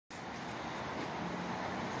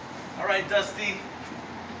Alright, Dusty.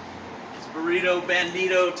 It's Burrito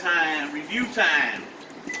Bandito time. Review time.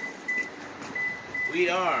 We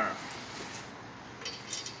are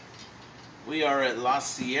at La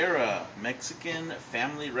Sierra Mexican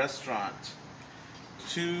Family Restaurant.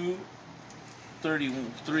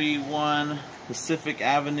 231 Pacific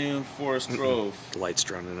Avenue, Forest Grove. The light's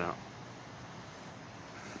drowning out.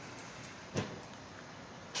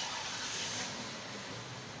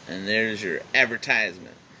 And there's your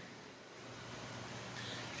advertisement.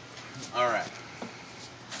 Alright.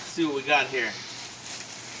 Let's see what we got here.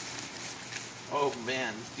 Oh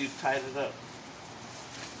man, this dude tied it up.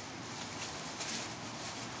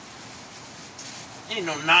 Ain't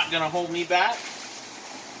no knot gonna hold me back.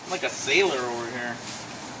 I'm like a sailor over here.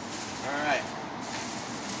 Alright.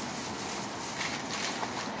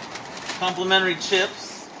 Complimentary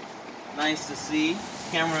chips. Nice to see.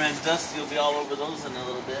 Cameraman Dusty will be all over those in a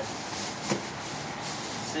little bit.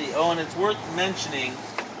 Let's see. Oh, and it's worth mentioning,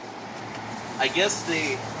 I guess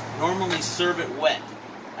they normally serve it wet.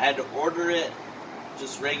 I had to order it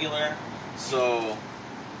just regular, so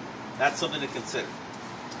that's something to consider.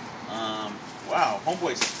 Wow,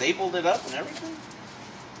 homeboy stapled it up and everything.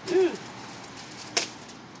 Dude,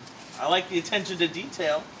 I like the attention to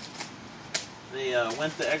detail. They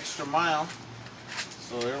went the extra mile,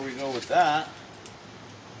 so there we go with that.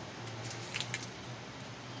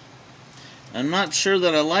 I'm not sure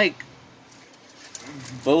that I like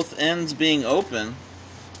both ends being open.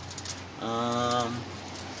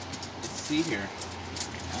 Let's see here.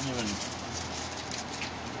 I don't even.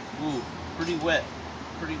 Ooh, pretty wet.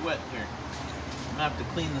 Pretty wet here. I'm gonna have to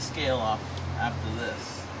clean the scale off after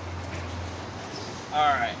this.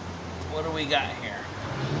 Alright, what do we got here?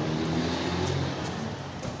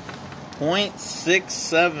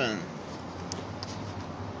 0.67.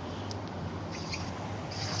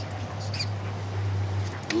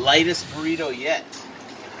 Lightest burrito yet.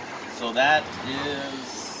 So that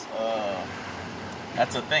is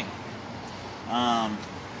that's a thing.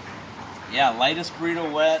 Yeah, lightest burrito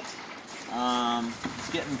wet. It's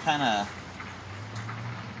getting kind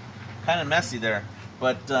of messy there,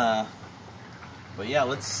 but yeah,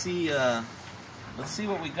 let's see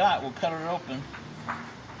what we got. We'll cut it open.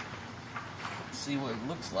 See what it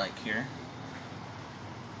looks like here.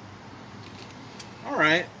 All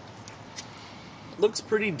right. Looks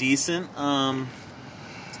pretty decent.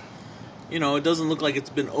 You know, it doesn't look like it's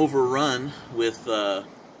been overrun with,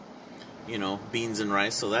 you know, beans and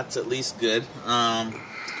rice, so that's at least good.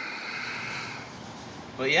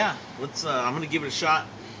 But yeah, let's. I'm gonna give it a shot.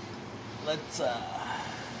 Let's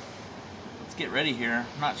get ready here.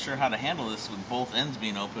 I'm not sure how to handle this with both ends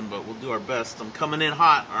being open, but we'll do our best. I'm coming in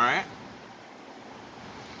hot. All right.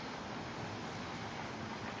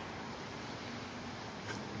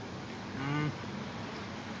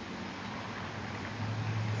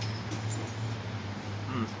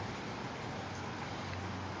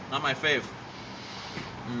 Not my fave.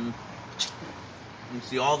 You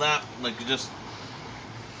see all that, like it's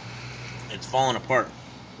falling apart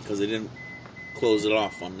because they didn't close it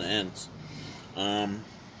off on the ends. A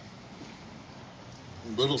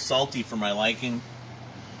little salty for my liking.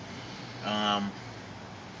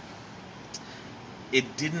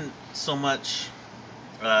 It didn't so much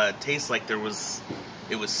taste like it was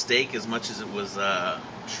steak as much as it was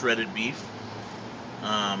shredded beef.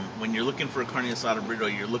 When you're looking for a carne asada burrito,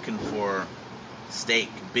 you're looking for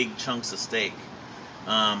steak, big chunks of steak.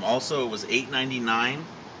 Also, it was $8.99,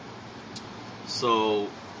 so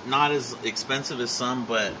not as expensive as some,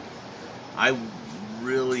 but I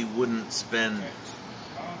really wouldn't spend,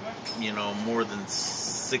 you know, more than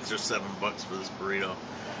 $6 or $7 for this burrito.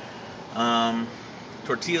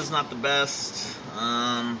 Tortilla's not the best.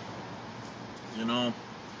 You know,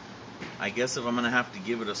 I guess if I'm gonna have to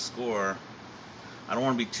give it a score, I don't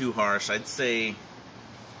want to be too harsh. I'd say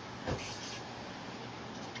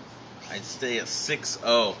a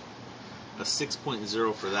 6.0, a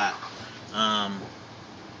 6.0 for that.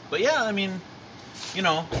 But yeah, I mean, you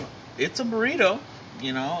know, it's a burrito.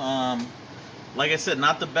 You know, like I said,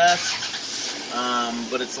 not the best,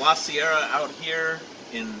 but it's La Sierra out here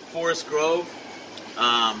in Forest Grove.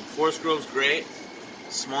 Forest Grove's great.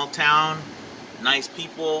 Small town, nice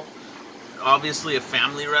people. Obviously a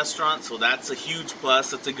family restaurant, so that's a huge plus.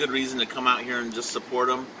 That's a good reason to come out here and just support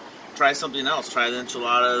them. Try something else. Try the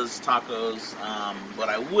enchiladas, tacos, but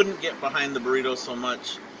I wouldn't get behind the burrito so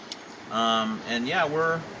much. And yeah,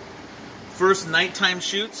 we're first nighttime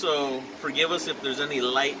shoot, so forgive us if there's any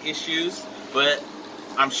light issues, but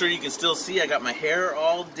I'm sure you can still see I got my hair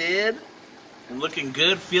all did. I'm looking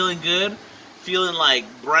good, feeling like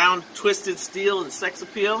brown twisted steel and sex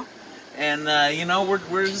appeal. And you know,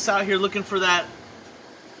 we're just out here looking for that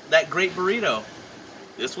great burrito.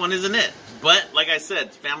 This one isn't it, but like I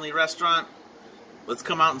said, family restaurant. Let's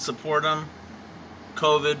come out and support them.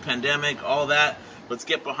 COVID, pandemic, all that. Let's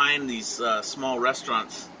get behind these small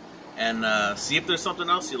restaurants and see if there's something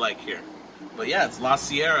else you like here. But yeah, it's La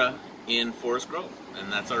Sierra in Forest Grove,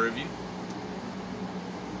 and that's our review.